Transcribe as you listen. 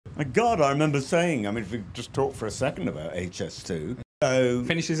My God, I remember saying, I mean, if we just talk for a second about HS2. So,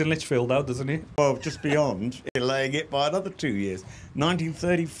 Finishes in Lichfield though, doesn't he? well, just beyond, delaying it by another 2 years.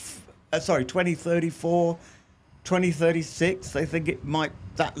 2034, 2036, they think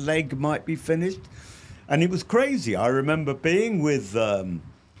that leg might be finished. And it was crazy. I remember being with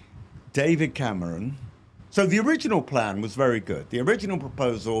David Cameron. So the original plan was very good. The original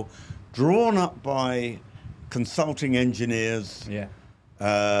proposal, drawn up by consulting engineers,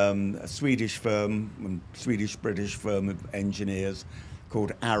 a Swedish firm, Swedish-British firm of engineers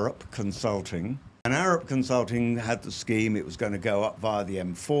called Arup Consulting. And Arup Consulting had the scheme. It was going to go up via the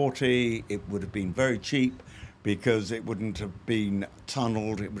M40. It would have been very cheap because it wouldn't have been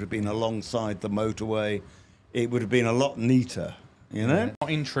tunnelled. It would have been alongside the motorway. It would have been a lot neater, you know? Yeah, not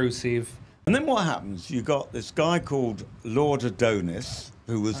intrusive. And then what happens? You got this guy called Lord Adonis,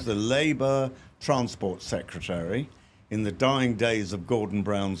 who was the Labour Transport Secretary in the dying days of Gordon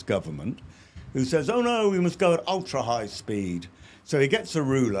Brown's government, who says, oh no, we must go at ultra high speed. So he gets a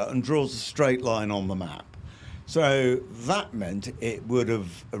ruler and draws a straight line on the map. So that meant it would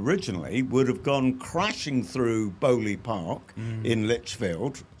have originally gone crashing through Bowley Park in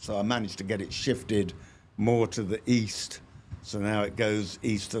Lichfield. So I managed to get it shifted more to the east. So now it goes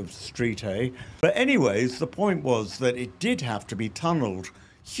east of Street A. But anyways, the point was that it did have to be tunnelled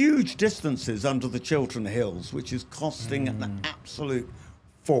huge distances under the Chiltern Hills, which is costing an absolute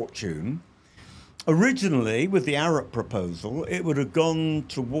fortune. Originally, with the Arup proposal, it would have gone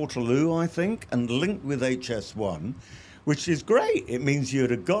to Waterloo, I think, and linked with HS1, which is great. It means you'd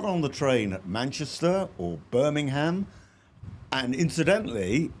have got on the train at Manchester or Birmingham, and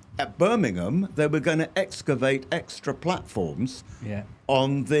incidentally, at Birmingham, they were going to excavate extra platforms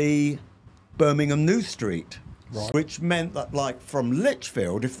on the Birmingham New Street, which meant that, like, from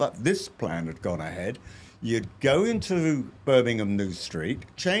Lichfield, if this plan had gone ahead, you'd go into Birmingham New Street,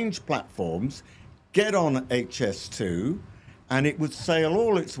 change platforms, get on HS2, and it would sail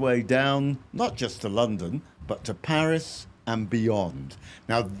all its way down, not just to London, but to Paris and beyond.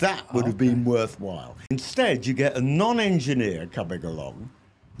 Now, that would have been worthwhile. Instead, you get a non-engineer coming along,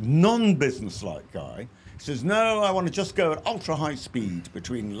 non-business-like guy, says, no, I want to just go at ultra-high speed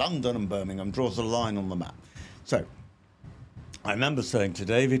between London and Birmingham, draws a line on the map. So, I remember saying to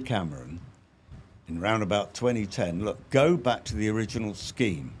David Cameron, in round about 2010, look, go back to the original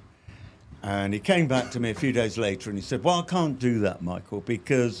scheme. And he came back to me a few days later and he said, well, I can't do that, Michael,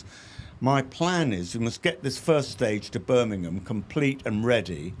 because my plan is we must get this first stage to Birmingham complete and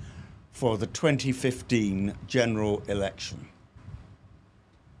ready for the 2015 general election. I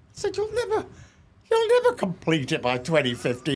said, you'll never complete it by 2015.